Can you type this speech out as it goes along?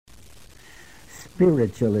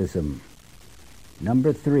Spiritualism.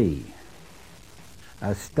 Number 3,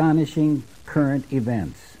 astonishing current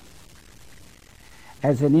events.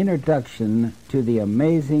 As an introduction to the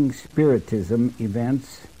amazing Spiritism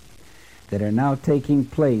events that are now taking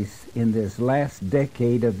place in this last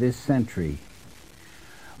decade of this century,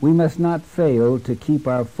 we must not fail to keep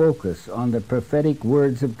our focus on the prophetic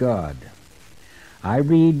words of God. I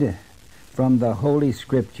read from the Holy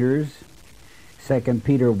Scriptures, 2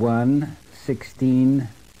 Peter 1:16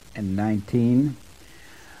 and 19,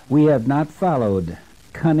 "We have not followed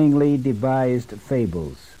cunningly devised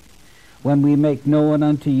fables, when we make known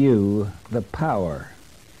unto you the power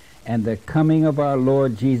and the coming of our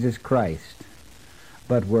Lord Jesus Christ,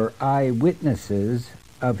 but were eyewitnesses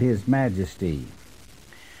of his majesty.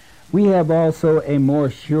 We have also a more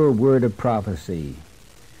sure word of prophecy,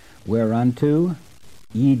 whereunto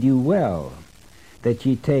ye do well, that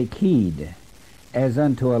ye take heed, as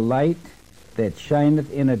unto a light that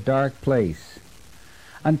shineth in a dark place,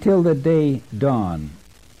 until the day dawn,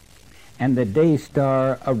 and the day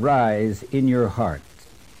star arise in your hearts."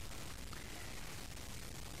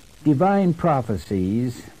 Divine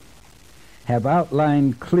prophecies have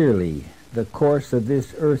outlined clearly the course of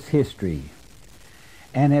this earth's history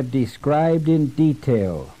and have described in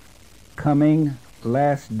detail coming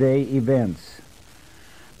last day events,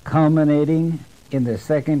 culminating in the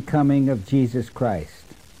second coming of Jesus Christ.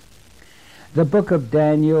 The book of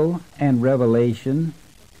Daniel and Revelation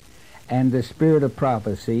and the Spirit of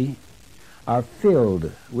Prophecy are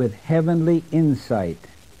filled with heavenly insight,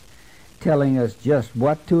 telling us just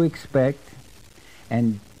what to expect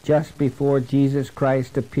and just before Jesus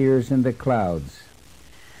Christ appears in the clouds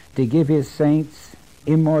to give his saints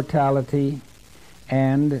immortality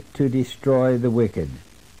and to destroy the wicked.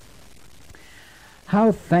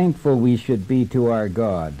 How thankful we should be to our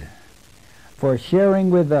God for sharing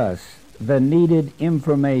with us the needed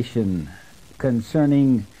information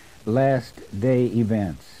concerning last day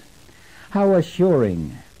events. How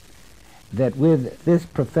assuring that with this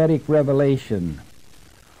prophetic revelation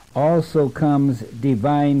also comes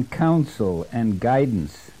divine counsel and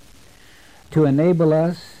guidance to enable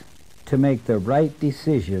us to make the right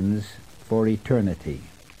decisions for eternity.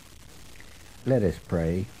 Let us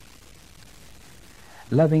pray.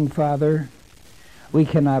 Loving Father, we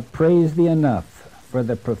cannot praise thee enough for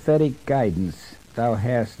the prophetic guidance thou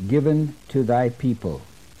hast given to thy people.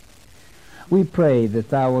 We pray that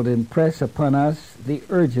thou wilt impress upon us the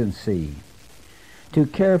urgency to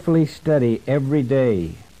carefully study every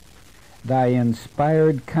day thy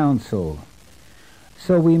inspired counsel,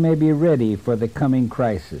 so we may be ready for the coming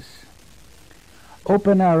crisis.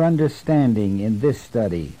 Open our understanding in this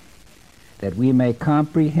study, that we may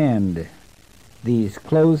comprehend these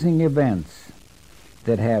closing events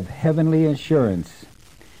that have heavenly assurance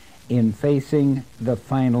in facing the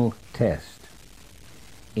final test.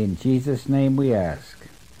 In Jesus' name we ask.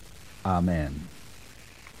 Amen.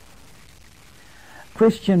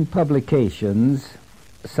 Christian publications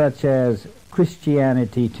such as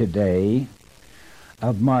Christianity Today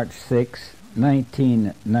of March 6,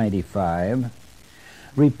 1995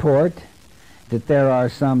 report that there are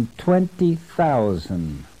some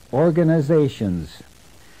 20,000 organizations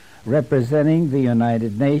representing the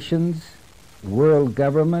United Nations, world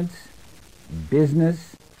governments,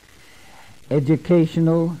 business,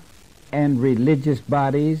 educational, and religious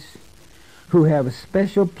bodies who have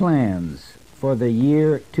special plans for the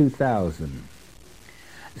year 2000.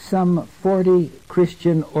 Some 40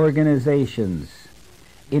 Christian organizations,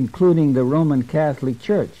 including the Roman Catholic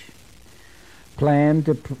Church, plan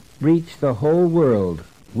to reach the whole world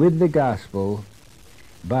with the gospel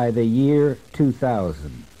by the year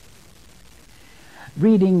 2000.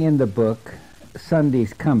 Reading in the book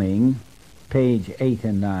Sunday's Coming, page 8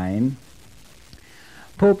 and 9,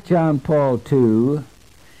 Pope John Paul II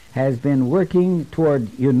has been working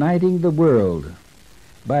toward uniting the world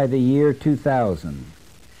by the year 2000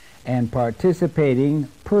 and participating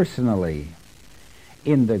personally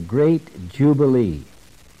in the Great Jubilee.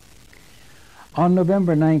 On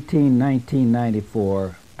November 19,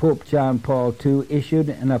 1994, Pope John Paul II issued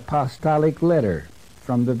an apostolic letter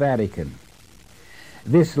from the Vatican.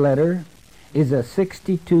 This letter is a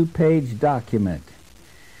 62-page document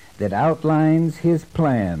that outlines his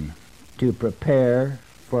plan to prepare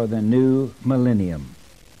for the new millennium.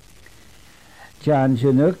 John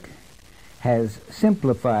Januck has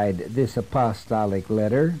simplified this apostolic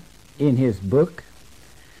letter in his book,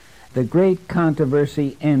 The Great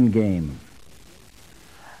Controversy Endgame.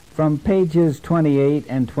 From pages 28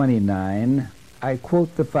 and 29, I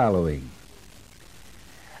quote the following.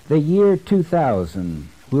 "The year 2000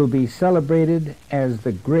 will be celebrated as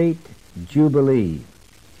the great Jubilee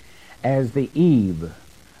as the eve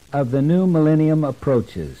of the new millennium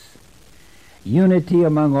approaches. Unity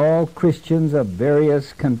among all Christians of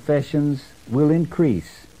various confessions will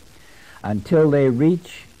increase until they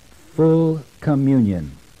reach full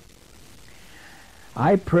communion.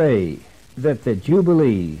 I pray that the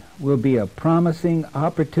Jubilee will be a promising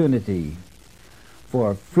opportunity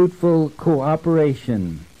for fruitful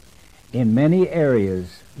cooperation in many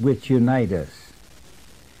areas which unite us.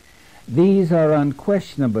 These are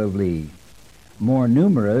unquestionably more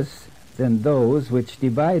numerous than those which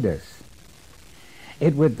divide us.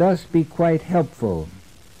 It would thus be quite helpful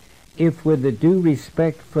if, with the due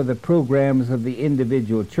respect for the programs of the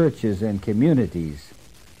individual churches and communities,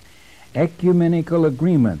 ecumenical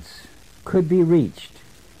agreements could be reached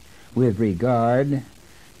with regard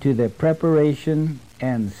to the preparation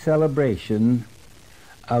and celebration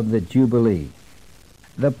of the Jubilee.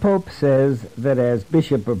 The Pope says that as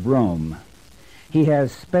Bishop of Rome, he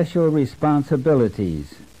has special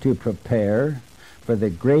responsibilities to prepare for the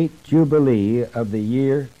great Jubilee of the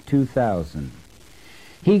year 2000.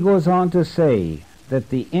 He goes on to say that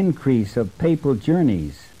the increase of papal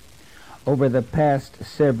journeys over the past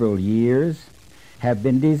several years have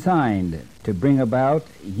been designed to bring about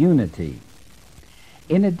unity.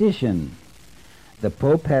 In addition, the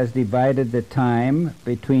Pope has divided the time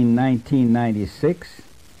between 1996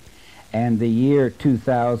 and the year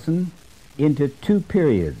 2000 into two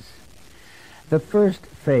periods. The first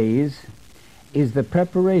phase is the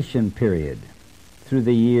preparation period through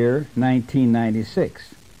the year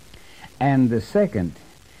 1996, and the second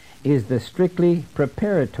is the strictly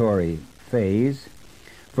preparatory phase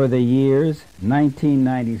for the years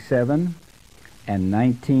 1997 and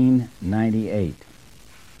 1998,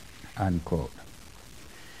 unquote.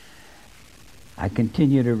 I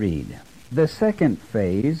continue to read. The second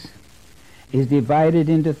phase is divided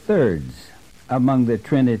into thirds among the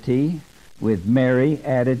Trinity, with Mary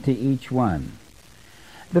added to each one.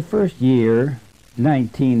 The first year,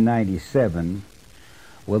 1997,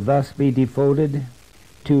 will thus be devoted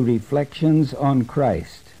to reflections on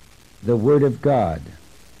Christ, the Word of God,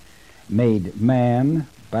 made man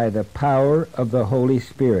by the power of the Holy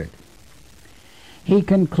Spirit. He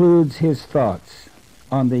concludes his thoughts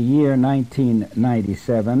on the year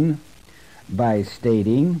 1997 by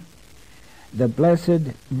stating, "The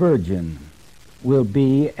Blessed Virgin will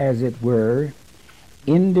be, as it were,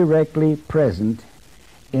 indirectly present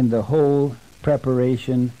in the whole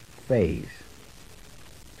preparation phase."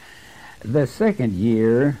 The second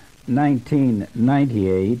year,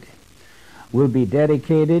 1998, will be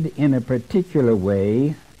dedicated in a particular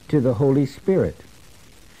way to the Holy Spirit.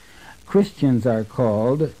 Christians are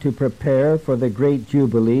called to prepare for the great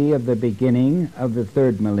Jubilee of the beginning of the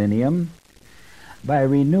third millennium by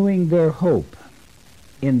renewing their hope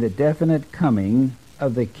in the definite coming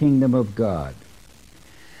of the kingdom of God.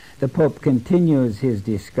 The Pope continues his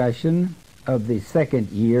discussion of the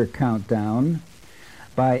second year countdown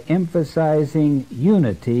by emphasizing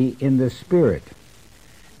unity in the Spirit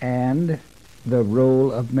and the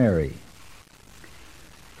role of Mary.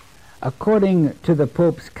 According to the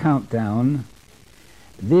Pope's countdown,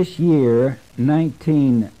 this year,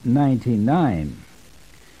 1999,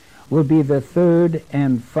 will be the third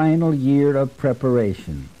and final year of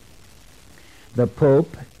preparation. The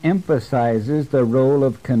Pope emphasizes the role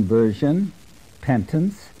of conversion,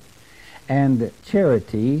 penance, and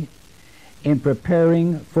charity in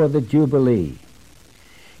preparing for the Jubilee.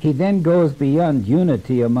 He then goes beyond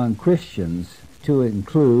unity among Christians to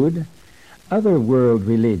include other world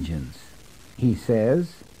religions. He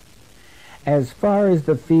says, as far as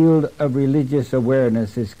the field of religious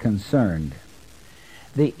awareness is concerned,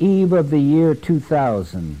 the eve of the year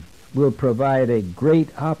 2000 will provide a great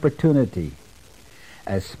opportunity,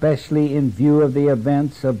 especially in view of the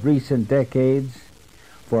events of recent decades,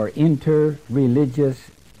 for inter-religious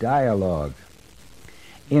dialogue,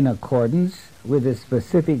 in accordance with the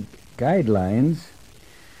specific guidelines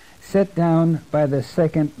set down by the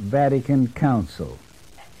Second Vatican Council.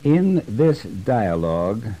 In this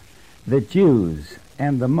dialogue, the Jews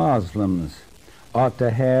and the Muslims ought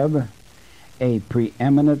to have a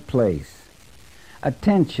preeminent place.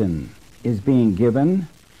 Attention is being given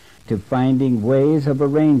to finding ways of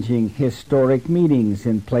arranging historic meetings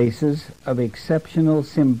in places of exceptional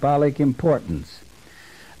symbolic importance,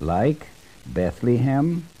 like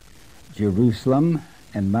Bethlehem, Jerusalem,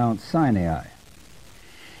 and Mount Sinai.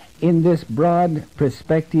 In this broad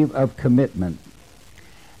perspective of commitment,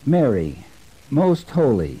 Mary, most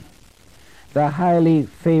holy, the highly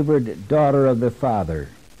favored daughter of the Father,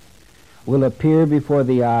 will appear before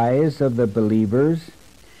the eyes of the believers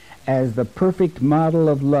as the perfect model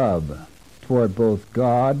of love toward both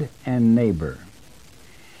God and neighbor.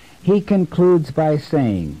 He concludes by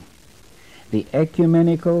saying, the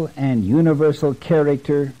ecumenical and universal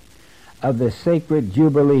character of the sacred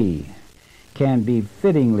Jubilee can be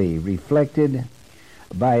fittingly reflected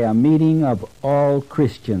by a meeting of all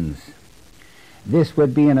Christians. This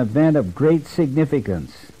would be an event of great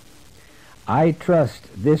significance. I trust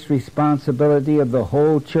this responsibility of the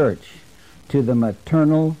whole Church to the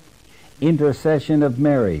maternal intercession of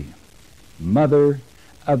Mary, Mother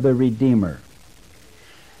of the Redeemer.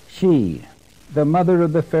 She, the mother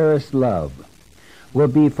of the fairest love, will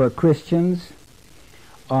be for Christians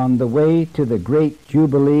on the way to the great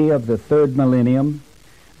Jubilee of the third millennium,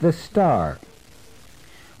 the star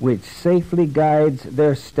which safely guides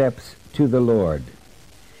their steps to the Lord.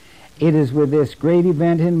 It is with this great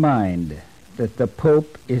event in mind that the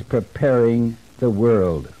Pope is preparing the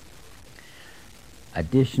world.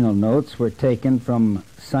 Additional notes were taken from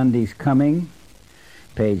Sunday's Coming,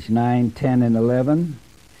 page 9, 10, and 11,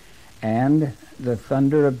 and The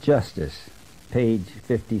Thunder of Justice, page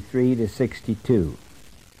 53 to 62.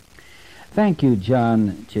 Thank you,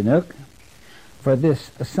 John Chinook, for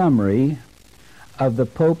this summary of the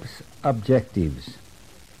Pope's objectives.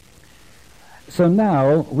 So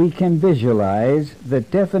now we can visualize the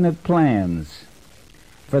definite plans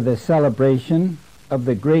for the celebration of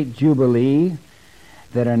the great Jubilee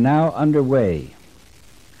that are now underway.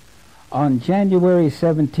 On January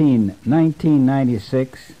 17,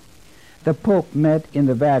 1996, the Pope met in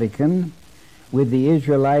the Vatican with the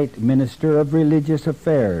Israelite Minister of Religious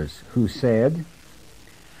Affairs, who said,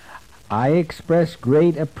 I express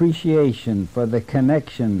great appreciation for the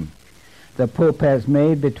connection the Pope has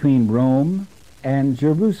made between Rome and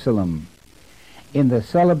Jerusalem in the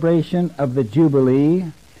celebration of the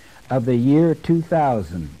Jubilee of the year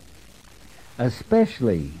 2000,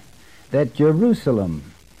 especially that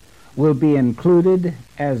Jerusalem will be included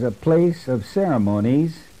as a place of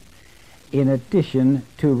ceremonies in addition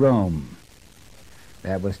to Rome.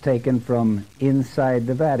 That was taken from Inside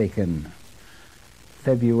the Vatican,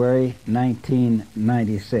 February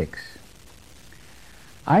 1996.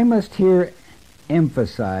 I must here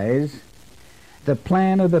emphasize the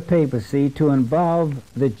plan of the papacy to involve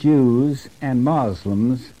the Jews and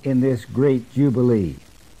Muslims in this great Jubilee.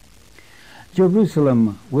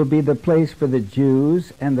 Jerusalem will be the place for the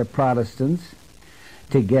Jews and the Protestants,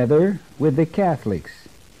 together with the Catholics,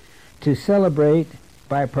 to celebrate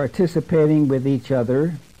by participating with each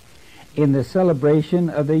other in the celebration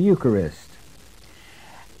of the Eucharist.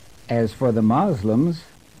 As for the Muslims,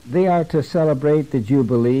 they are to celebrate the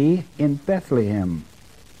Jubilee in Bethlehem,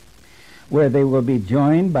 where they will be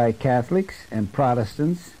joined by Catholics and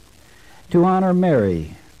Protestants to honor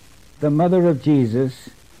Mary, the mother of Jesus,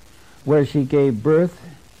 where she gave birth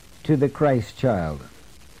to the Christ child.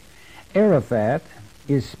 Arafat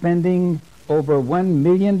is spending over $1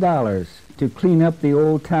 million to clean up the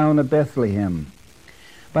old town of Bethlehem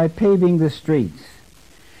by paving the streets,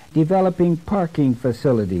 developing parking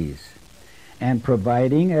facilities, and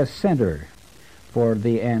providing a center for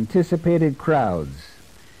the anticipated crowds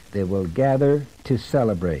that will gather to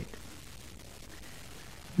celebrate.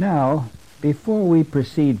 Now, before we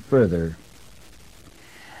proceed further,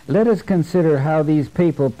 let us consider how these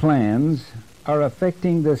papal plans are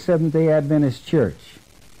affecting the Seventh-day Adventist Church.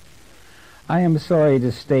 I am sorry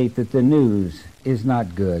to state that the news is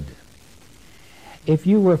not good. If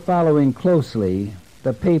you were following closely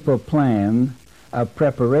the papal plan of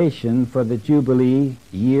preparation for the Jubilee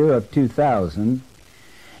year of 2000,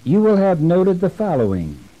 you will have noted the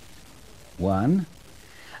following. 1.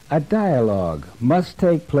 A dialogue must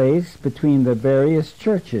take place between the various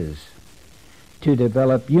churches to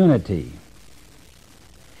develop unity.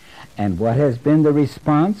 And what has been the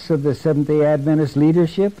response of the Seventh-day Adventist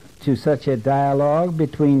leadership to such a dialogue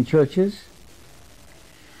between churches?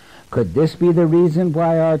 Could this be the reason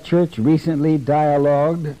why our church recently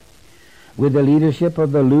dialogued with the leadership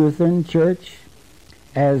of the Lutheran Church,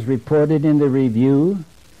 as reported in the review,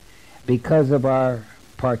 because of our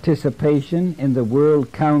participation in the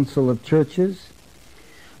World Council of Churches,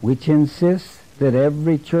 which insists that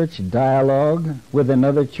every church dialogue with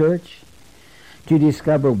another church to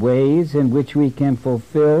discover ways in which we can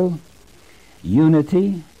fulfill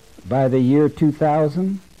unity by the year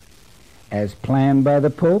 2000 as planned by the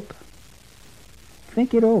Pope?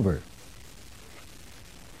 Think it over.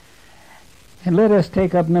 And let us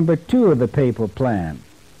take up number 2 of the papal plan.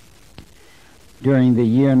 During the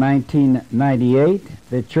year 1998,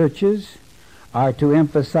 the churches are to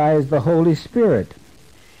emphasize the Holy Spirit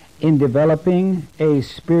in developing a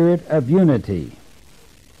spirit of unity.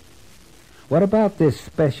 What about this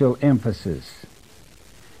special emphasis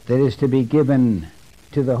that is to be given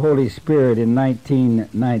to the Holy Spirit in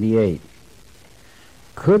 1998?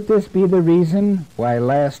 Could this be the reason why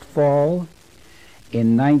last fall,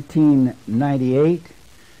 in 1998,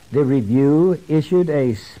 the Review issued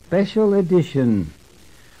a special edition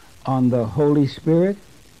on the Holy Spirit?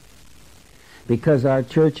 Because our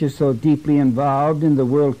church is so deeply involved in the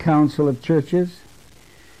World Council of Churches,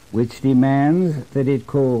 which demands that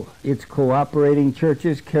its cooperating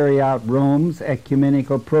churches carry out Rome's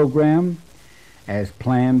ecumenical program as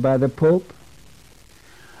planned by the Pope?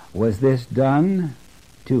 Was this done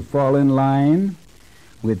to fall in line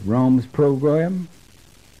with Rome's program?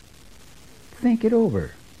 Think it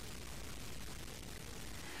over.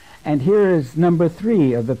 And here is number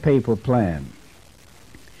 3 of the papal plan.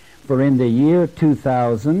 For in the year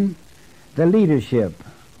 2000, the leadership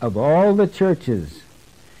of all the churches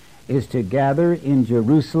is to gather in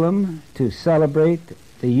Jerusalem to celebrate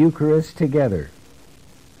the Eucharist together.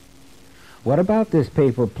 What about this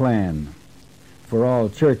papal plan for all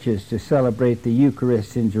churches to celebrate the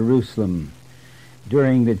Eucharist in Jerusalem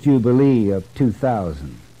during the Jubilee of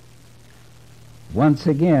 2000? Once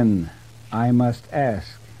again, I must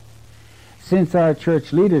ask, since our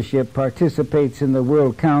church leadership participates in the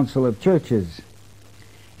World Council of Churches,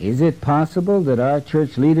 is it possible that our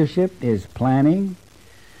church leadership is planning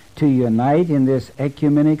to unite in this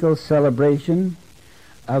ecumenical celebration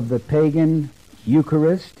of the pagan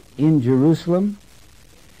Eucharist in Jerusalem?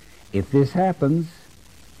 If this happens,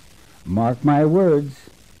 mark my words,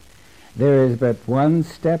 there is but one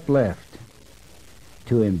step left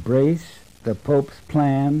to embrace the Pope's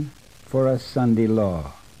plan for a Sunday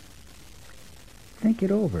law. Think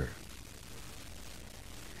it over.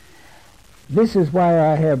 This is why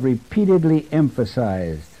I have repeatedly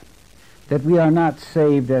emphasized that we are not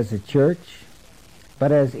saved as a church,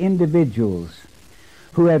 but as individuals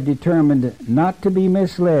who have determined not to be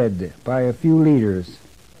misled by a few leaders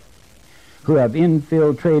who have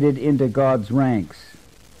infiltrated into God's ranks,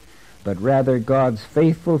 but rather God's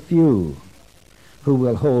faithful few who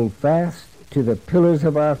will hold fast to the pillars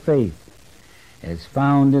of our faith as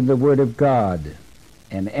found in the Word of God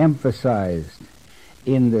and emphasized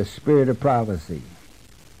in the spirit of prophecy.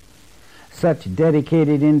 Such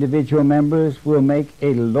dedicated individual members will make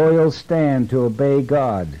a loyal stand to obey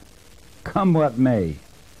God, come what may.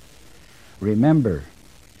 Remember,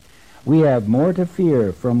 we have more to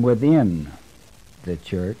fear from within the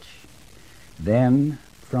church than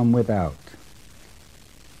from without.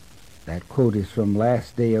 That quote is from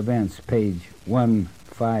Last Day Events, page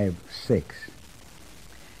 156.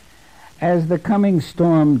 As the coming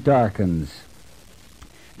storm darkens,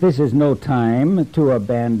 this is no time to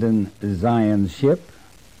abandon Zion's ship,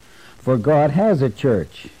 for God has a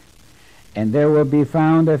church, and there will be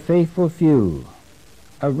found a faithful few,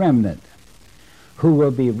 a remnant, who will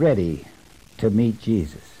be ready to meet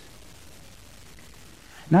Jesus.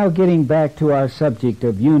 Now getting back to our subject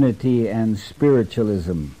of unity and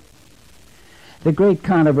spiritualism. The Great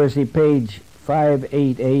Controversy, page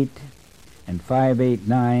 588 and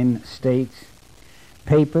 589 states,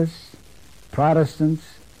 Papists,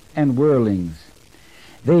 Protestants, and worldlings,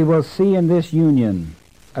 they will see in this union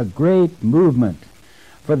a great movement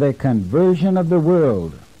for the conversion of the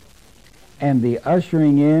world and the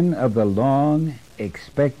ushering in of the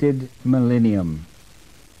long-expected millennium,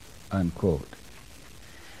 unquote.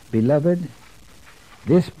 Beloved,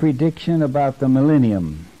 this prediction about the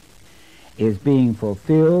millennium is being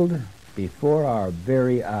fulfilled before our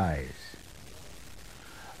very eyes.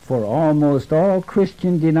 For almost all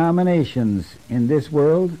Christian denominations in this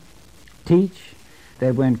world teach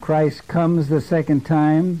that when Christ comes the second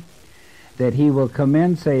time, that he will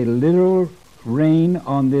commence a literal reign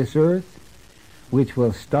on this earth, which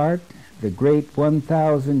will start the great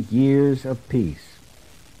 1,000 years of peace.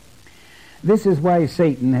 This is why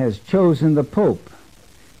Satan has chosen the Pope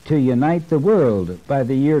to unite the world by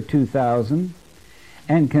the year 2000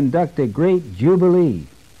 and conduct a great jubilee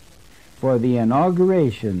for the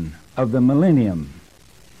inauguration of the millennium,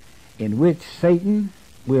 in which Satan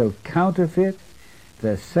will counterfeit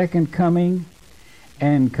the second coming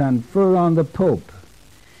and confer on the Pope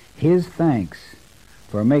his thanks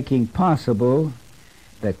for making possible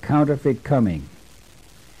the counterfeit coming.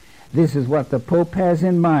 This is what the Pope has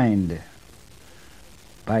in mind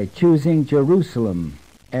by choosing Jerusalem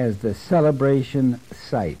as the celebration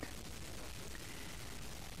site.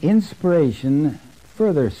 Inspiration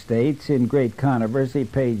further states in Great Controversy,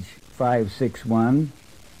 page 561,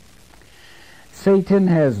 Satan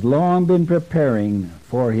has long been preparing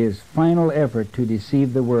for his final effort to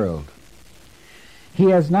deceive the world.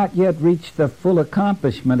 He has not yet reached the full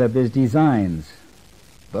accomplishment of his designs,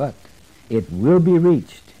 but it will be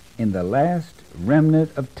reached in the last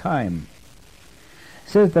remnant of time.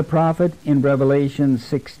 Says the prophet in Revelation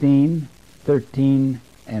 16:13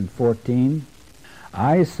 and 14,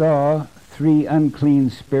 I saw 3 unclean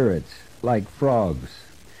spirits like frogs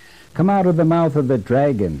come out of the mouth of the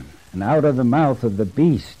dragon, and out of the mouth of the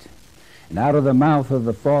beast, and out of the mouth of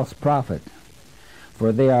the false prophet.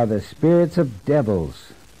 For they are the spirits of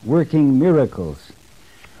devils, working miracles,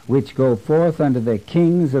 which go forth unto the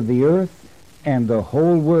kings of the earth and the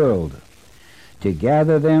whole world, to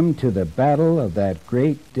gather them to the battle of that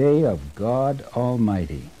great day of God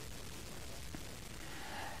Almighty.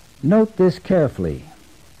 Note this carefully.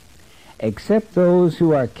 Except those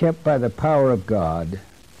who are kept by the power of God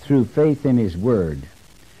through faith in His Word,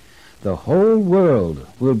 the whole world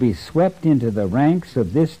will be swept into the ranks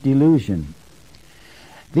of this delusion.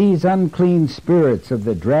 These unclean spirits of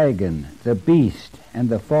the dragon, the beast, and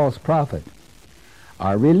the false prophet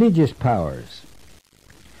are religious powers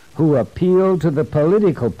who appeal to the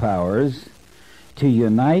political powers to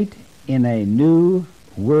unite in a new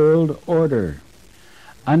world order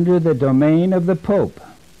under the domain of the Pope.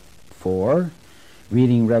 For,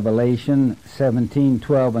 reading Revelation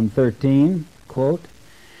 17:12 and 13, quote,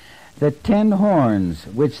 the 10 horns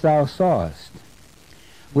which thou sawest,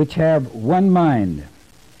 which have one mind,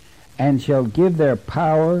 and shall give their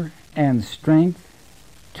power and strength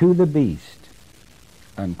to the beast,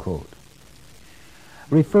 unquote.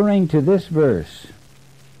 Referring to this verse,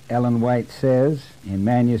 Ellen White says in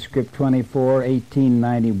Manuscript 24,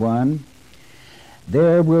 1891,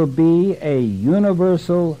 there will be a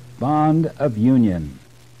universal bond of union,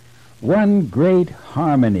 one great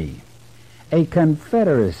harmony, a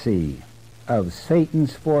confederacy of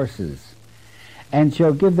Satan's forces, and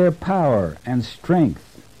shall give their power and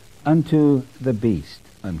strength unto the beast,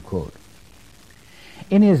 unquote.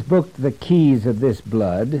 In his book, The Keys of This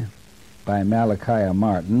Blood, by Malachi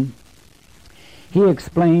Martin, he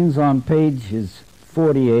explains on pages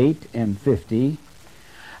 48 and 50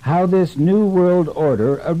 how this new world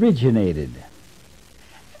order originated.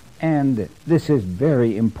 And this is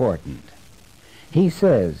very important. He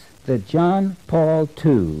says that John Paul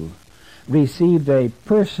II received a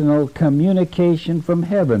personal communication from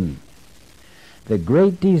heaven, the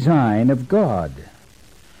great design of God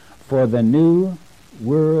for the new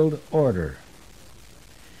world order.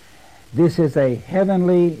 This is a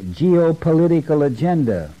heavenly geopolitical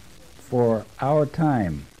agenda for our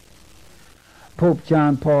time. Pope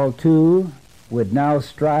John Paul II would now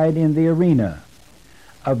stride in the arena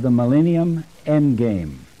of the Millennium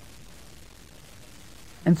Endgame.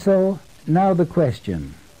 And so, now the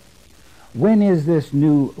question, when is this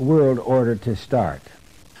new world order to start?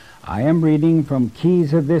 I am reading from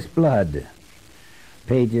Keys of This Blood,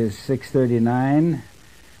 pages 639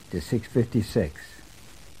 to 656.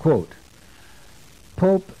 Quote,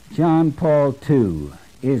 Pope John Paul II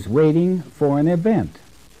is waiting for an event.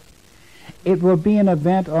 It will be an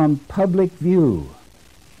event on public view,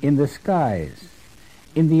 in the skies,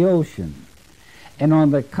 in the ocean, and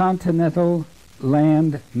on the continental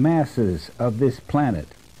land masses of this planet.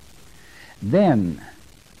 Then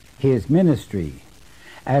his ministry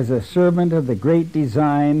as a servant of the great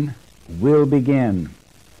design will begin.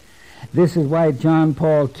 This is why John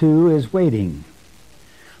Paul II is waiting,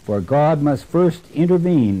 for God must first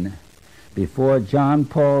intervene before John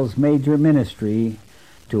Paul's major ministry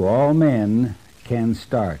to all men can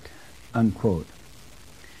start, unquote.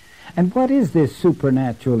 And what is this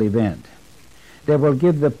supernatural event that will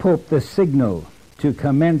give the Pope the signal to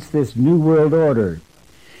commence this new world order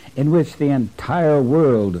in which the entire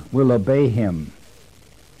world will obey him?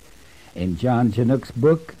 In John Chinook's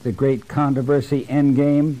book, The Great Controversy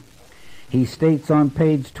Endgame, he states on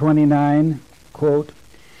page 29, quote,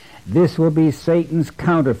 this will be Satan's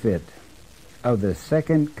counterfeit of the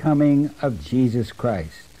second coming of Jesus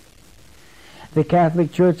Christ. The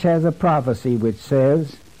Catholic Church has a prophecy which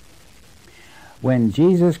says, when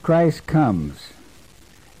Jesus Christ comes,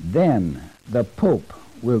 then the Pope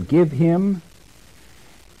will give him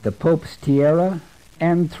the Pope's tiara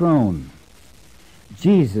and throne.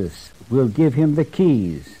 Jesus will give him the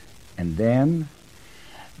keys, and then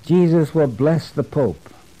Jesus will bless the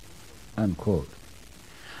Pope, unquote.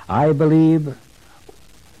 I believe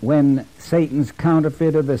when Satan's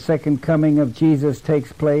counterfeit of the second coming of Jesus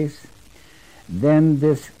takes place, then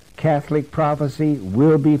this Catholic prophecy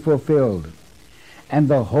will be fulfilled, and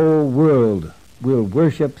the whole world will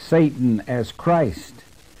worship Satan as Christ,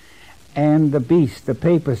 and the beast, the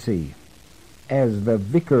papacy, as the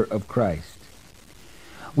vicar of Christ.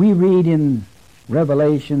 We read in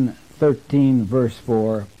Revelation 13, verse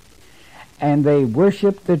 4, "And they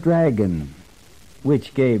worshipped the dragon,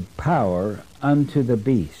 which gave power unto the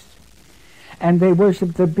beast. And they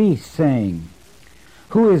worshipped the beast, saying,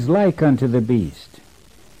 Who is like unto the beast?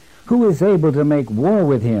 Who is able to make war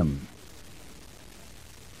with him?"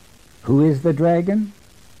 Who is the dragon?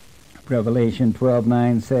 Revelation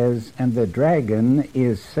 12:9 says, "And the dragon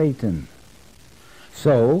is Satan."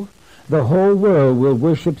 So, the whole world will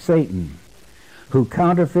worship Satan, who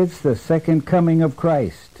counterfeits the second coming of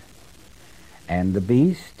Christ, and the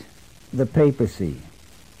beast, the papacy.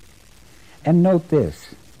 And note this,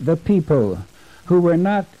 the people who were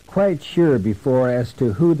not quite sure before as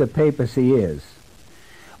to who the papacy is,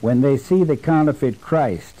 when they see the counterfeit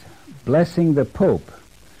Christ blessing the Pope,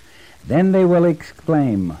 then they will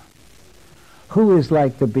exclaim, "Who is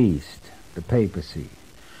like the beast," the papacy?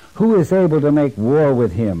 "Who is able to make war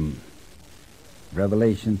with him?"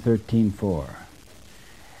 Revelation 13:4.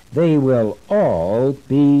 They will all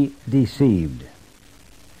be deceived.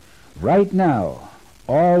 Right now,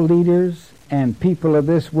 all leaders and people of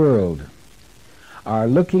this world are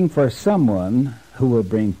looking for someone who will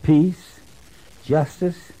bring peace,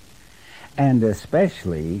 justice, and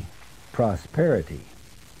especially prosperity.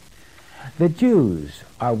 The Jews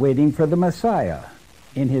are waiting for the Messiah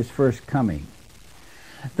in his first coming.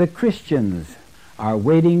 The Christians are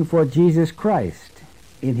waiting for Jesus Christ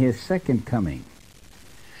in his second coming.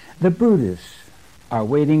 The Buddhists are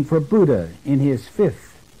waiting for Buddha in his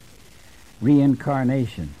fifth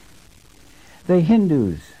reincarnation. The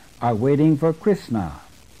Hindus are waiting for Krishna.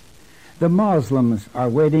 The Muslims are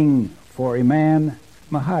waiting for Imam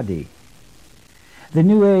Mahdi. The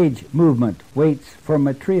New Age movement waits for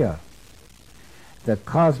Maitreya, the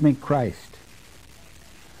cosmic Christ.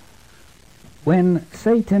 When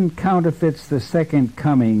Satan counterfeits the second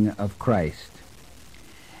coming of Christ,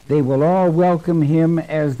 they will all welcome him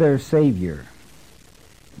as their Savior.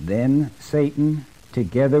 Then Satan,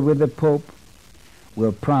 together with the Pope,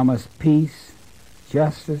 will promise peace,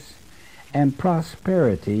 justice, and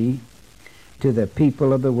prosperity to the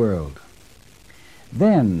people of the world.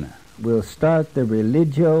 Then will start the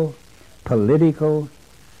religio-political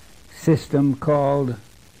system called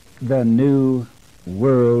the New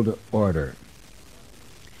World Order.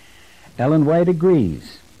 Ellen White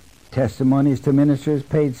agrees. Testimonies to Ministers,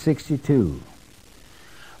 page 62.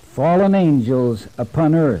 Fallen angels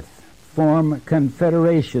upon earth form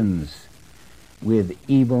confederations with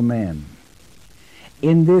evil men.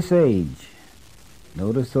 In this age,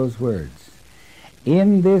 notice those words,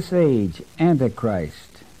 in this age,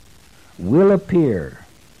 Antichrist will appear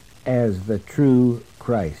as the true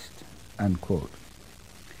Christ, unquote.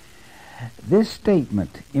 This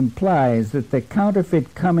statement implies that the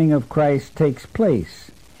counterfeit coming of Christ takes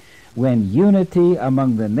place when unity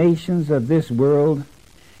among the nations of this world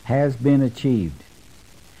has been achieved.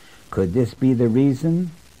 Could this be the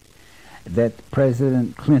reason that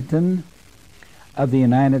President Clinton of the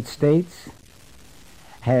United States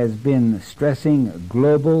has been stressing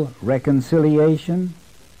global reconciliation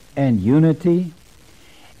and unity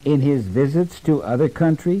in his visits to other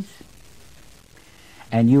countries?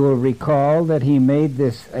 And you will recall that he made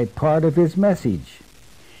this a part of his message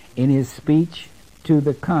in his speech to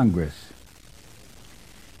the Congress.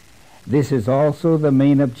 This is also the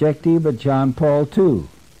main objective of John Paul II,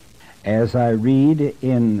 as I read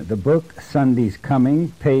in the book Sunday's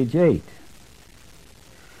Coming, page 8.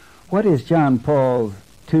 What is John Paul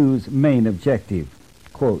II's main objective?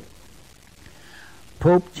 Quote,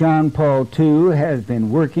 Pope John Paul II has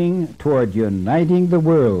been working toward uniting the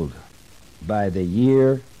world by the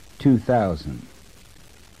year 2000,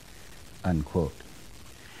 unquote.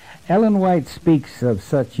 Ellen White speaks of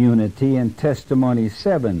such unity in Testimony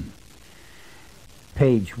 7,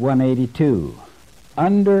 page 182.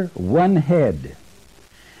 Under one head,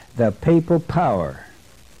 the papal power,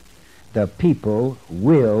 the people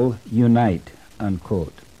will unite,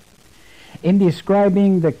 unquote. In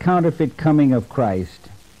describing the counterfeit coming of Christ,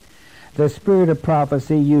 the Spirit of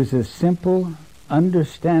Prophecy uses simple,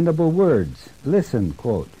 understandable words. Listen,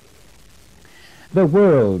 quote, the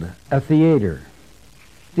world, a theater.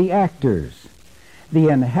 The actors, the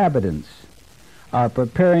inhabitants, are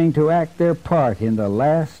preparing to act their part in the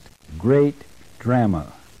last great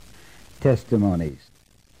drama. Testimonies,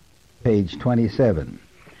 page 27.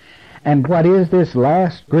 And what is this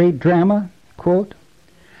last great drama? Quote,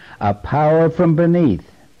 a power from beneath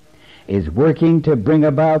is working to bring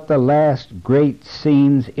about the last great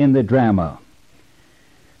scenes in the drama.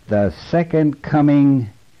 The second coming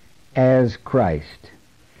as Christ.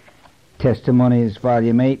 Testimonies,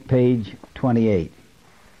 volume 8, page 28.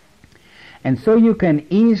 And so you can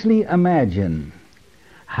easily imagine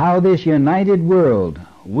how this united world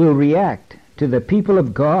will react to the people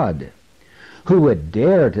of God who would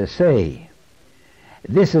dare to say,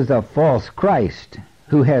 "This is a false Christ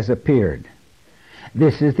who has appeared.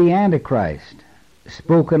 This is the Antichrist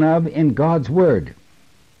spoken of in God's Word."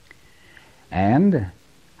 And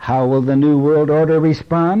how will the New World Order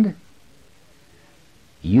respond?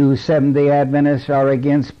 You Seventh-day Adventists are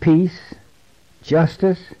against peace,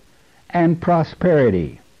 justice, and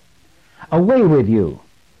prosperity. Away with you!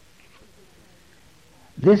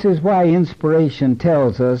 This is why inspiration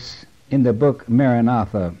tells us in the book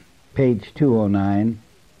Maranatha, page 209,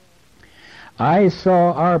 "I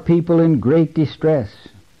saw our people in great distress,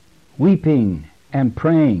 weeping and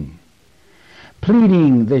praying,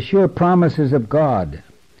 pleading the sure promises of God,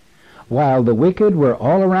 while the wicked were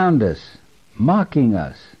all around us, mocking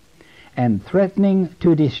us and threatening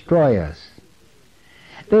to destroy us.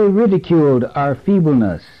 They ridiculed our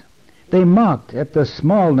feebleness. They mocked at the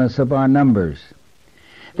smallness of our numbers.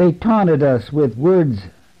 They taunted us with words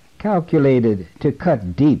calculated to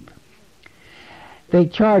cut deep. They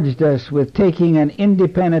charged us with taking an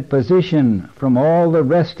independent position from all the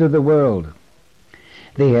rest of the world.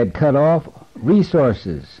 They had cut off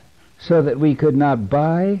resources so that we could not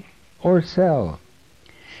buy or sell,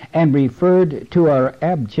 and referred to our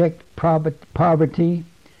abject poverty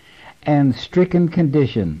and stricken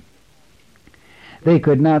condition. They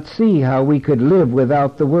could not see how we could live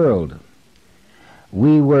without the world.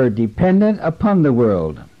 We were dependent upon the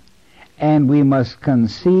world, and we must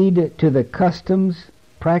concede to the customs,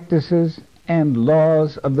 practices, and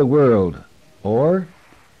laws of the world, or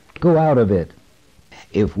go out of it.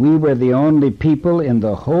 If we were the only people in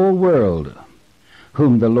the whole world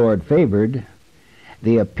whom the Lord favored,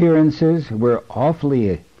 the appearances were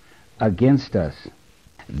awfully against us.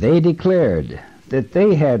 They declared that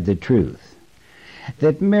they had the truth,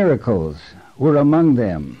 that miracles were among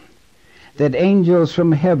them, that angels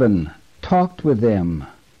from heaven talked with them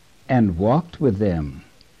and walked with them,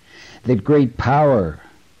 that great power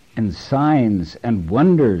and signs and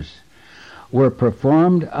wonders were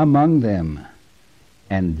performed among them.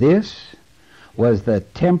 And this was the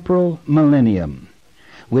temporal millennium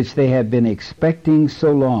which they had been expecting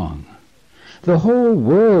so long. The whole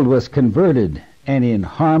world was converted and in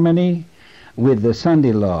harmony with the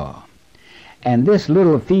Sunday law, and this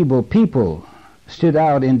little feeble people stood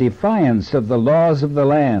out in defiance of the laws of the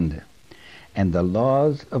land and the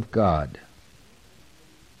laws of God,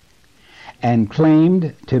 and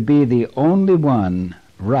claimed to be the only one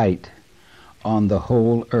right on the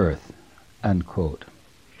whole earth, unquote.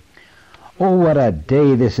 Oh, what a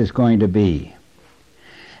day this is going to be.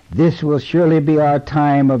 This will surely be our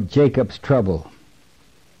time of Jacob's trouble.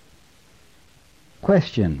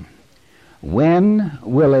 Question: when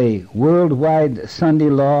will a worldwide Sunday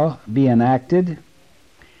law be enacted?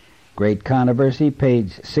 Great Controversy,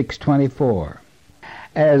 page 624.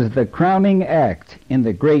 As the crowning act in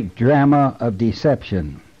the great drama of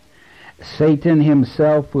deception, Satan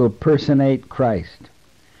himself will personate Christ.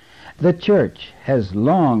 The Church has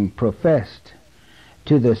long professed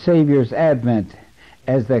to the Savior's advent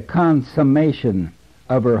as the consummation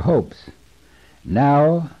of her hopes.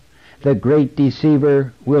 Now the great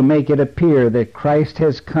deceiver will make it appear that Christ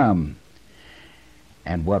has come.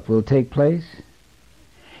 And what will take place?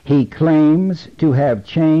 He claims to have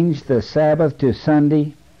changed the Sabbath to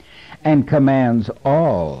Sunday and commands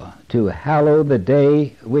all to hallow the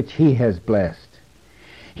day which he has blessed.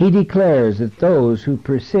 He declares that those who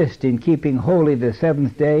persist in keeping holy the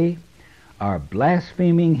seventh day are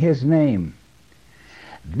blaspheming his name.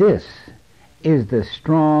 This is the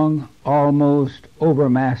strong, almost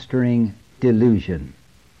overmastering delusion,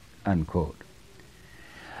 unquote.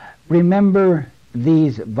 Remember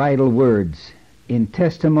these vital words in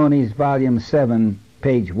Testimonies, Volume 7,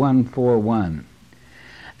 page 141.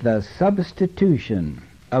 The substitution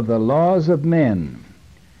of the laws of men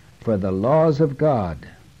for the laws of God,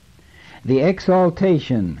 the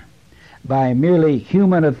exaltation by merely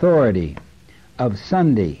human authority of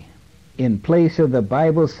Sunday in place of the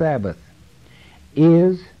Bible Sabbath,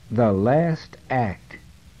 is the last act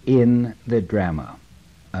in the drama,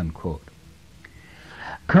 unquote.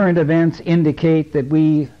 Current events indicate that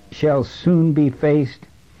we shall soon be faced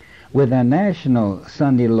with a national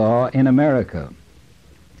Sunday law in America.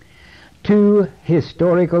 Two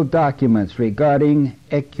historical documents regarding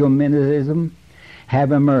ecumenism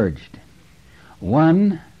have emerged.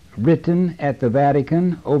 One, written at the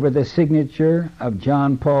Vatican over the signature of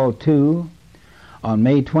John Paul II on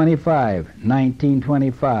May 25,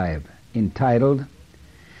 1925, entitled,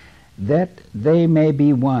 "That They May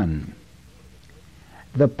Be One."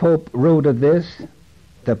 The Pope wrote of this,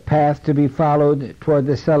 the path to be followed toward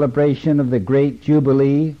the celebration of the great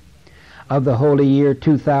Jubilee of the Holy Year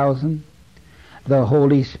 2000, the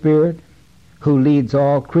Holy Spirit, who leads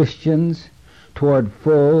all Christians toward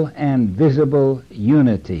full and visible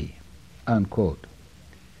unity, unquote.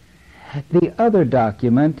 The other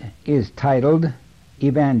document is titled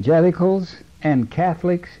Evangelicals and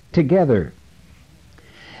Catholics Together.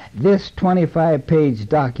 This 25-page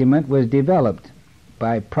document was developed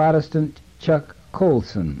by Protestant Chuck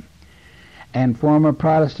Colson and former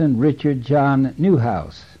Protestant Richard John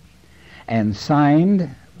Newhouse, and signed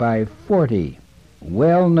by 40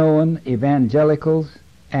 well-known evangelicals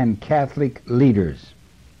and Catholic leaders.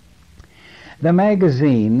 The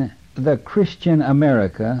magazine, The Christian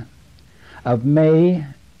America, of May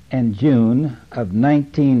and June of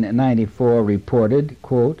 1994 reported,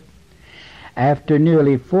 quote, "After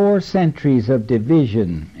nearly 4 centuries of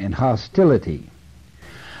division and hostility,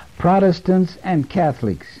 Protestants and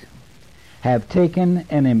Catholics have taken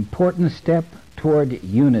an important step toward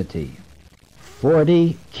unity.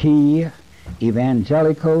 40 key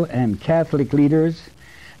evangelical and Catholic leaders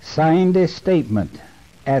signed a statement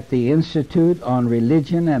at the Institute on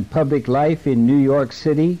Religion and Public Life in New York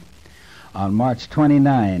City on March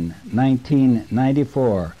 29,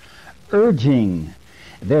 1994, urging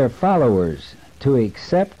their followers to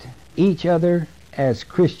accept each other as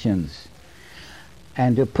Christians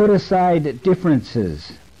and to put aside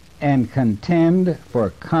differences and contend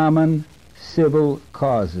for common civil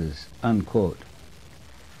causes," unquote.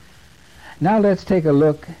 Now let's take a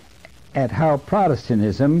look at how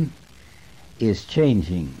Protestantism is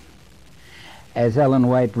changing. As Ellen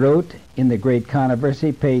White wrote in The Great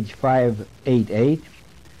Controversy, page 588,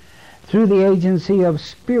 through the agency of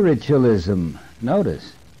spiritualism,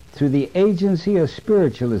 notice, through the agency of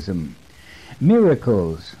spiritualism,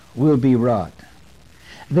 miracles will be wrought,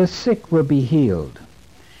 the sick will be healed,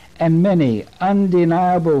 and many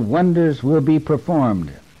undeniable wonders will be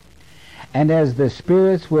performed. And as the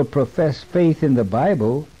spirits will profess faith in the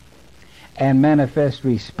Bible and manifest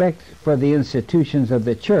respect for the institutions of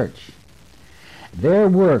the church, their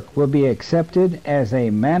work will be accepted as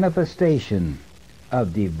a manifestation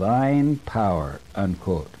of divine power,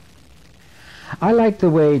 unquote. I like the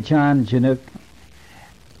way John Janook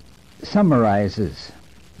summarizes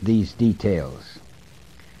these details.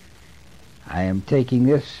 I am taking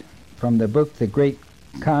this from the book The Great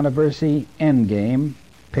Controversy Endgame,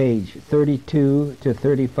 page 32 to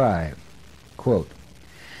 35. Quote,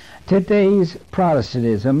 "Today's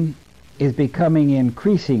Protestantism is becoming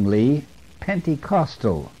increasingly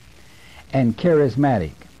Pentecostal and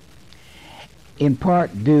charismatic, in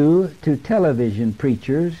part due to television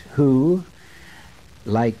preachers who,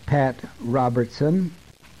 like Pat Robertson,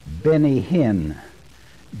 Benny Hinn,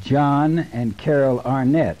 John and Carol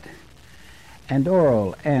Arnett, and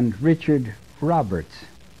Oral and Richard Roberts,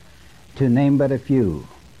 to name but a few.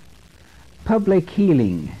 Public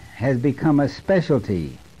healing has become a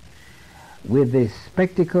specialty, with the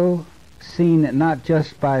spectacle seen not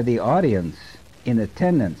just by the audience in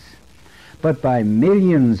attendance, but by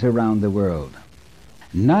millions around the world.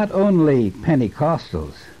 Not only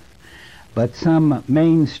Pentecostals, but some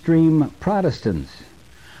mainstream Protestants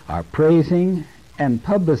are praising and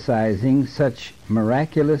publicizing such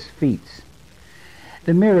miraculous feats.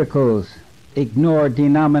 The miracles ignore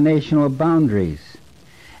denominational boundaries,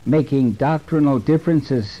 making doctrinal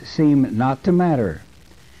differences seem not to matter,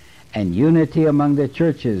 and unity among the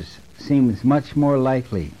churches seems much more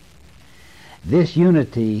likely. This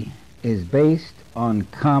unity is based on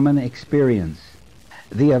common experience.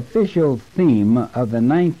 The official theme of the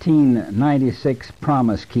 1996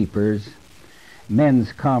 Promise Keepers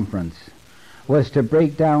Men's Conference was to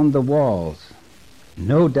break down the walls.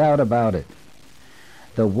 No doubt about it.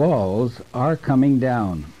 The walls are coming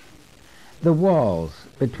down. The walls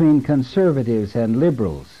between conservatives and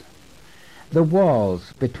liberals. The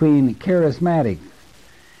walls between charismatic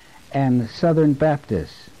and Southern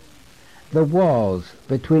Baptists. The walls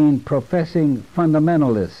between professing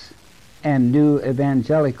fundamentalists and new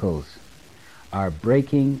evangelicals are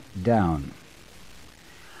breaking down.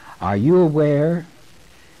 Are you aware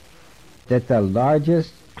that the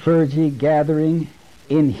largest clergy gathering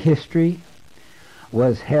in history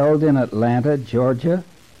was held in Atlanta, Georgia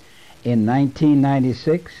in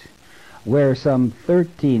 1996, where some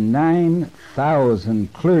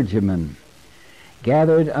 39,000 clergymen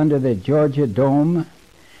gathered under the Georgia Dome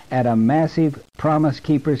at a massive Promise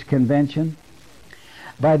Keepers convention?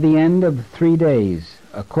 By the end of 3 days,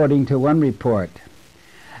 according to one report,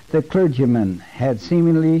 the clergymen had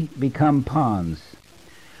seemingly become pawns,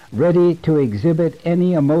 ready to exhibit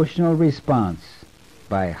any emotional response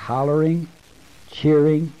by hollering,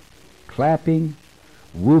 cheering, clapping,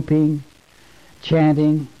 whooping,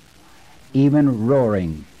 chanting, even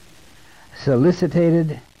roaring,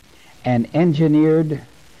 solicited and engineered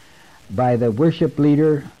by the worship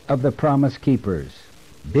leader of the Promise Keepers,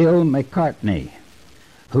 Bill McCartney,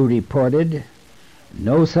 who reported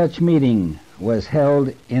no such meeting was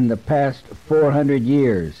held in the past 400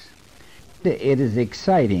 years. It is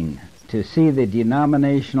exciting to see the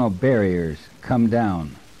denominational barriers come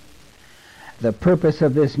down. The purpose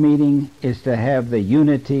of this meeting is to have the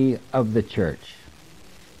unity of the church.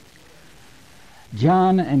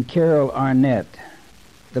 John and Carol Arnett,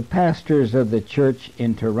 the pastors of the church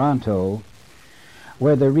in Toronto,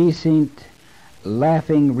 where the recent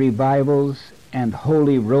laughing revivals and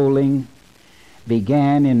holy rolling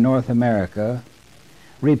began in North America,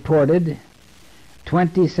 reported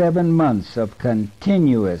 27 months of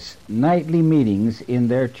continuous nightly meetings in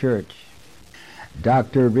their church.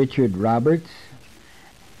 Dr. Richard Roberts,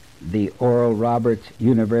 the Oral Roberts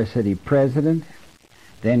University president,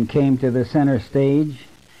 then came to the center stage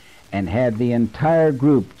and had the entire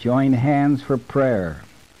group join hands for prayer,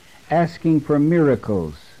 asking for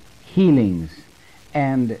miracles, healings,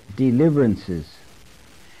 and deliverances.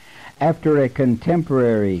 After a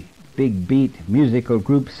contemporary big beat musical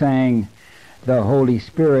group sang "The Holy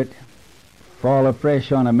Spirit, Fall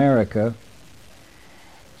Afresh on America,"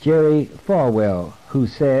 Jerry Falwell, who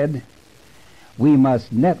said, "We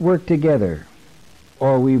must network together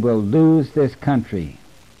or we will lose this country."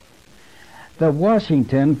 The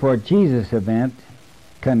Washington for Jesus event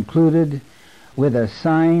concluded with a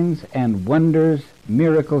Signs and Wonders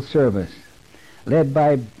miracle service led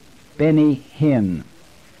by Benny Hinn,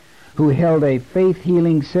 who held a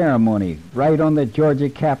faith-healing ceremony right on the Georgia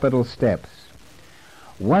Capitol steps.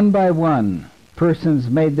 One by one, persons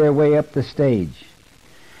made their way up the stage.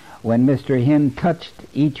 When Mr. Hinn touched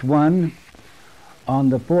each one on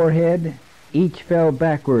the forehead, each fell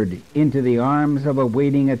backward into the arms of a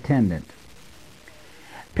waiting attendant.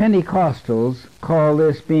 Pentecostals call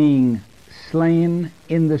this being slain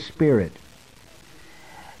in the Spirit.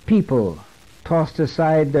 People tossed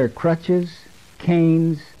aside their crutches,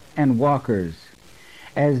 canes, and walkers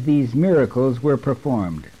as these miracles were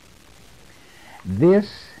performed. This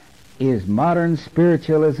is modern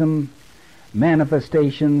spiritualism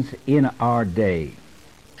manifestations in our day.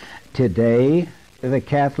 Today, the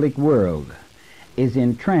Catholic world is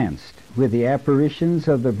entranced with the apparitions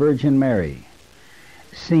of the Virgin Mary,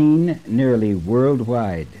 seen nearly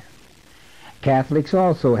worldwide. Catholics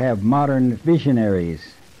also have modern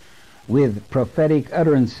visionaries with prophetic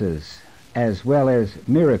utterances as well as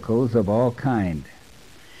miracles of all kind.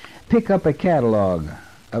 Pick up a catalog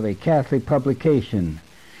of a Catholic publication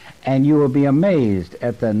and you will be amazed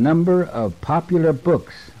at the number of popular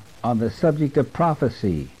books on the subject of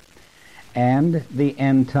prophecy and the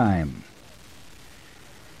end time.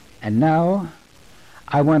 And now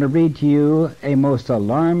I want to read to you a most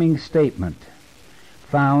alarming statement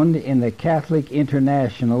found in the Catholic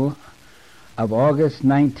International of August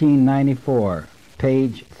 1994,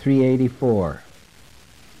 page 384.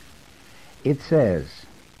 It says,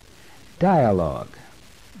 "Dialogue,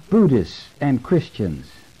 Buddhists and Christians,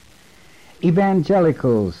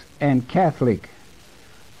 Evangelicals and Catholic,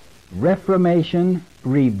 Reformation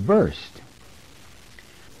reversed.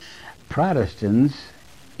 Protestants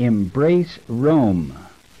embrace Rome.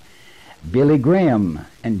 Billy Graham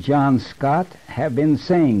and John Scott have been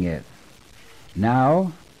saying it.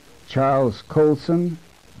 Now, Charles Colson,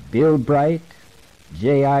 Bill Bright,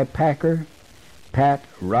 J.I. Packer, Pat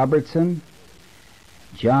Robertson,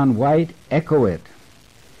 John White echo it.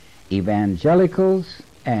 Evangelicals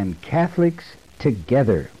and Catholics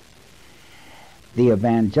together. The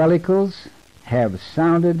evangelicals have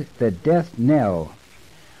sounded the death knell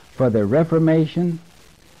for the Reformation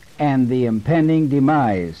and the impending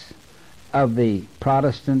demise of the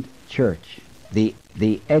Protestant Church. The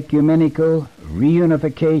ecumenical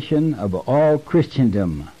reunification of all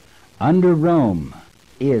Christendom under Rome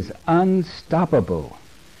is unstoppable,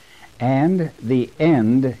 and the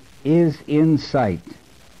end is in sight."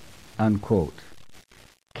 Unquote.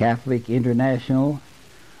 Catholic International,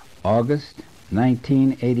 August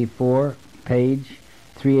 1984, page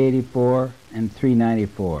 384 and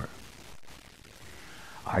 394.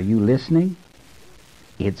 Are you listening?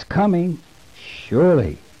 It's coming.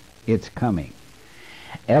 Surely it's coming.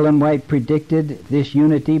 Ellen White predicted this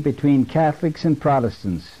unity between Catholics and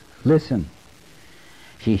Protestants. Listen.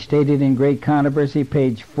 She stated in Great Controversy,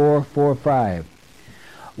 page 445,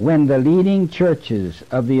 "When the leading churches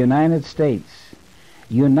of the United States,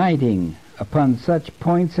 uniting upon such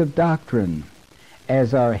points of doctrine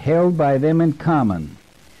as are held by them in common,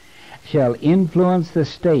 shall influence the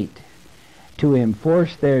state to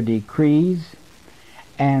enforce their decrees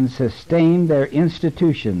and sustain their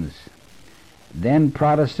institutions, then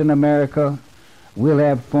Protestant America will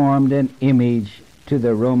have formed an image to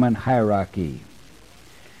the Roman hierarchy.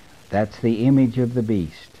 That's the image of the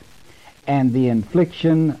beast. And the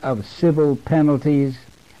infliction of civil penalties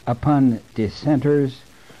upon dissenters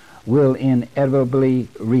will inevitably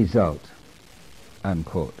result.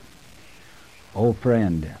 Unquote. Oh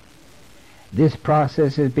friend, this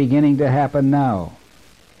process is beginning to happen now.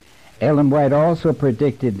 Ellen White also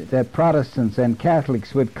predicted that Protestants and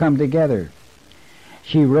Catholics would come together.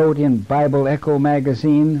 She wrote in Bible Echo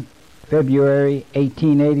magazine, February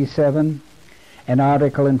 1887, an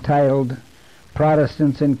article entitled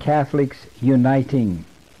Protestants and Catholics Uniting.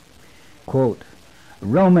 Quote,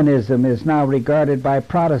 Romanism is now regarded by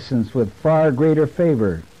Protestants with far greater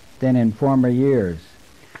favor than in former years.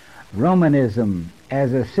 Romanism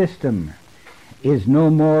as a system is no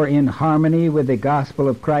more in harmony with the gospel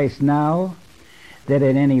of Christ now than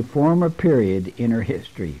at any former period in her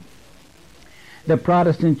history. The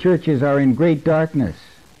Protestant churches are in great darkness,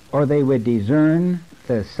 or they would discern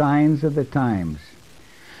the signs of the times.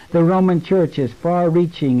 The Roman Church is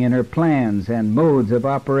far-reaching in her plans and modes of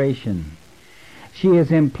operation. She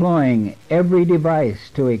is employing every device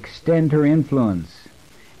to extend her influence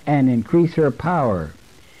and increase her power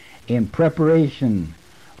in preparation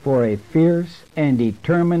for a fierce and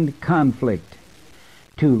determined conflict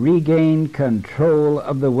to regain control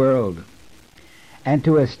of the world and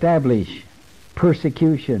to establish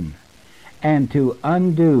persecution and to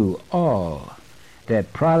undo all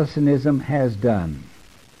that Protestantism has done.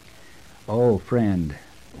 Oh, friend,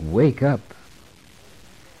 wake up.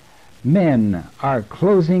 Men are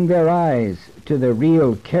closing their eyes to the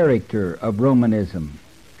real character of Romanism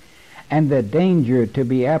and the danger to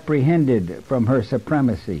be apprehended from her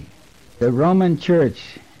supremacy. The Roman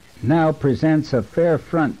Church now presents a fair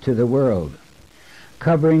front to the world,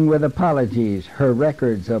 covering with apologies her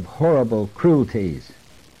records of horrible cruelties.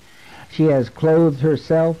 She has clothed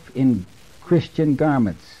herself in Christian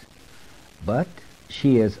garments, but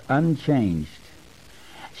she is unchanged.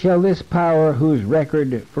 Shall this power, whose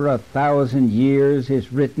record for 1,000 years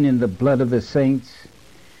is written in the blood of the saints,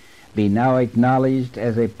 be now acknowledged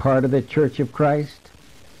as a part of the Church of Christ?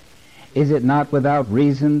 Is it not without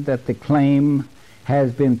reason that the claim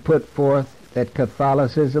has been put forth that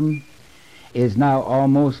Catholicism is now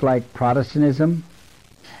almost like Protestantism?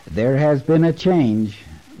 There has been a change,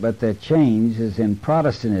 but the change is in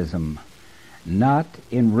Protestantism, not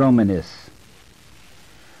in Romanists.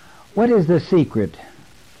 What is the secret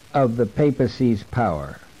of the papacy's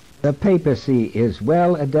power? The papacy is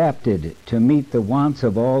well adapted to meet the wants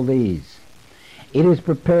of all these. It is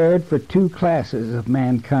prepared for two classes of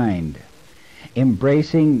mankind,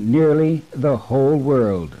 embracing nearly the whole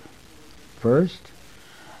world. First,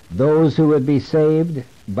 those who would be saved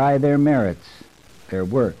by their merits, their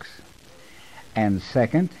works. And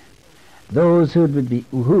second, those who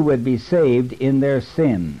would be saved in their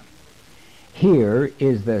sin. Here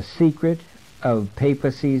is the secret of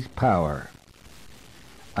papacy's power.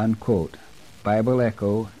 Unquote. Bible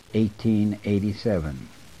Echo, 1887.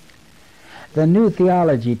 The new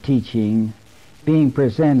theology teaching being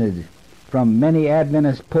presented from many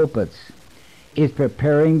Adventist pulpits is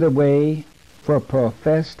preparing the way for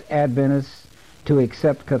professed Adventists to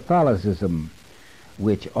accept Catholicism,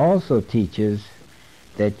 which also teaches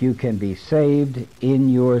that you can be saved in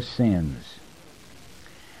your sins.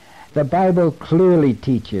 The Bible clearly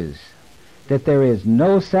teaches that there is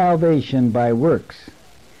no salvation by works,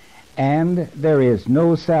 and there is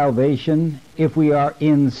no salvation if we are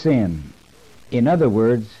in sin. In other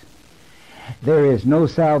words, there is no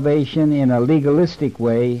salvation in a legalistic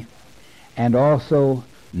way, and also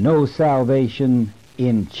no salvation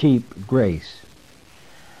in cheap grace.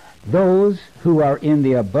 Those who are in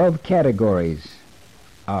the above categories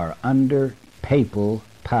are under papal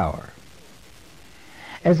power.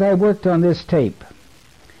 As I worked on this tape,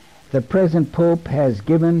 the present Pope has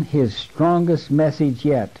given his strongest message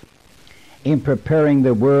yet in preparing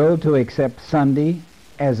the world to accept Sunday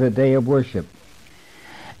as a day of worship.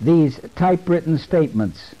 These typewritten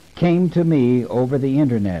statements came to me over the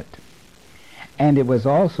internet, and it was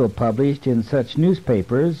also published in such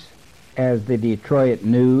newspapers as the Detroit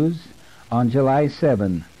News on July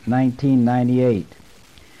 7, 1998,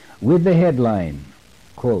 with the headline,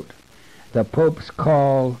 quote, "The Pope's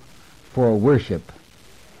Call for Worship.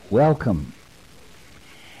 Welcome."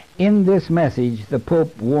 In this message, the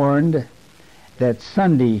Pope warned that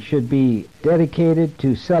Sunday should be dedicated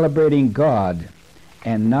to celebrating God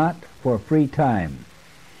and not for free time.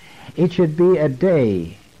 It should be a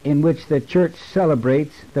day in which the church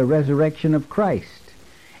celebrates the resurrection of Christ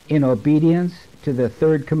in obedience to the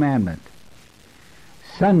third commandment.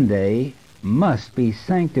 Sunday must be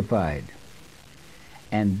sanctified.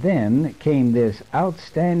 And then came this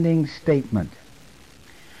outstanding statement.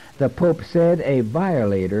 The Pope said a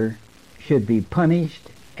violator should be punished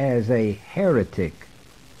as a heretic.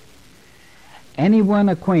 Anyone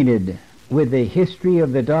acquainted with the history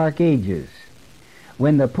of the Dark Ages,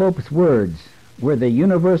 when the Pope's words were the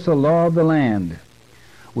universal law of the land,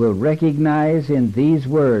 will recognize in these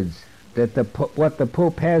words that what the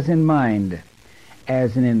Pope has in mind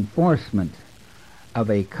as an enforcement of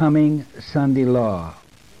a coming Sunday law.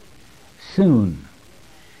 Soon,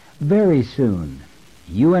 very soon,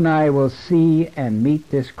 you and I will see and meet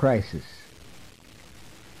this crisis.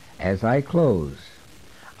 As I close,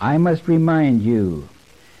 I must remind you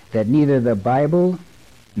that neither the Bible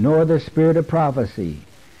nor the Spirit of Prophecy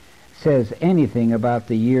says anything about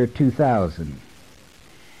the year 2000,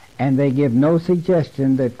 and they give no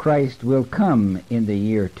suggestion that Christ will come in the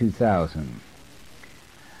year 2000.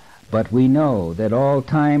 But we know that all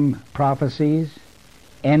time prophecies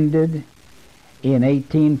ended in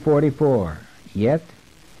 1844. Yet,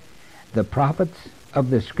 the prophets of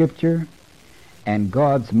the Scripture and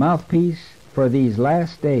God's mouthpiece for these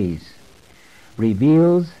last days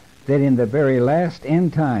reveals that in the very last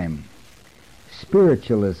end time,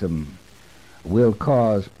 spiritualism will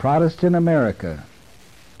cause Protestant America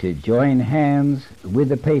to join hands with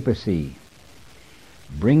the papacy,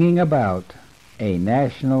 bringing about a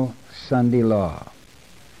national Sunday law.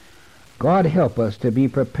 God help us to be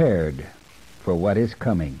prepared for what is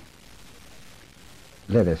coming.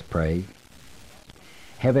 Let us pray.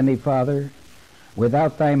 Heavenly Father,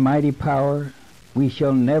 without thy mighty power, we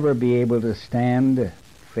shall never be able to stand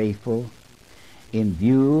faithful in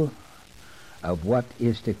view of what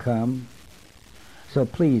is to come. So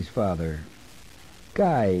please, Father,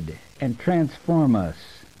 guide and transform us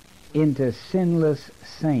into sinless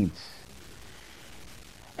saints,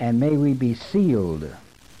 and may we be sealed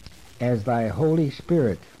as thy Holy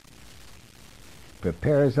Spirit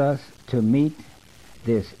prepares us to meet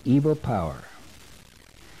this evil power.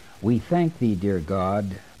 We thank thee, dear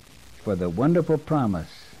God, for the wonderful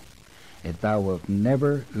promise that thou wilt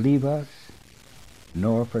never leave us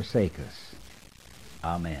nor forsake us.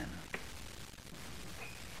 Amen.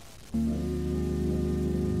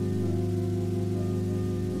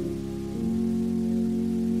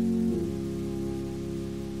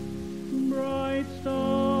 Bright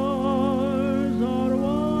stars are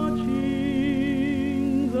watching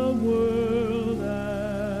the world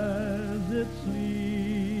as it sleeps.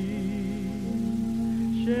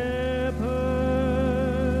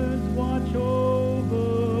 Shepherds watch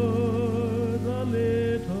over the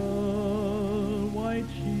little white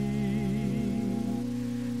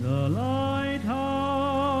sheep. The lighthouse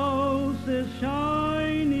is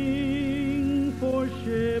shining for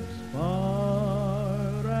ships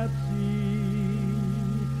far at sea,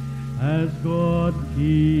 as God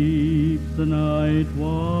keeps the night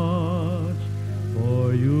watch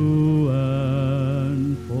for you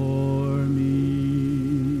and for me.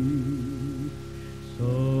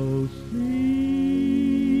 So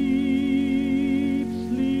sleep,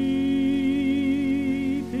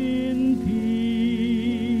 sleep in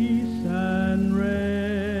peace and rest.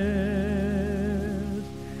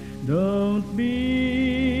 Don't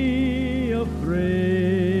be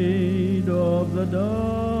afraid of the darkness.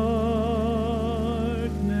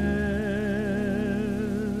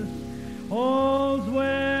 All's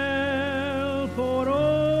well, for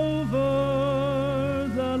over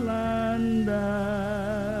the land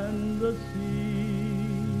and the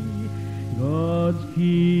sea, God's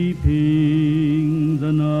keeping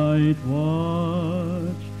the night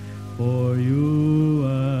watch for you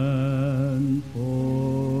and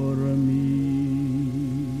for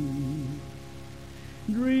me.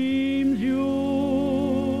 Dreams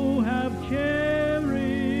you have cherished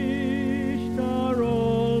are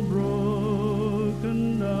all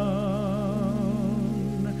broken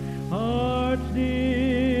down. Heart's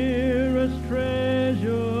dearest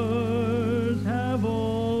treasures have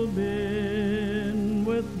all been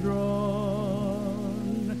withdrawn.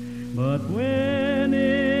 But when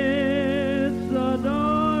it's the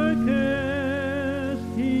darkest,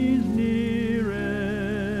 he's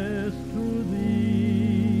nearest to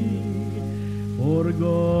thee. For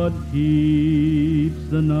God keeps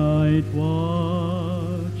the night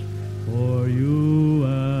watch for you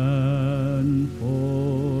and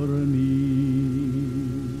for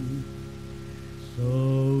me.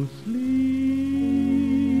 So sleep,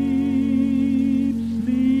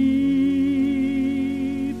 sleep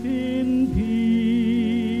in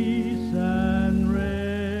peace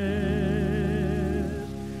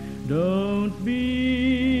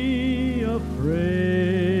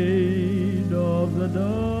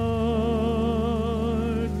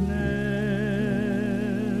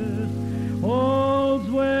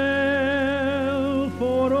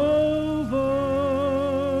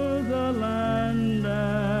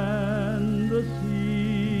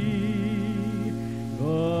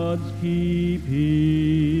keeping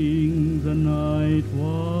the night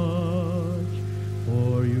watch.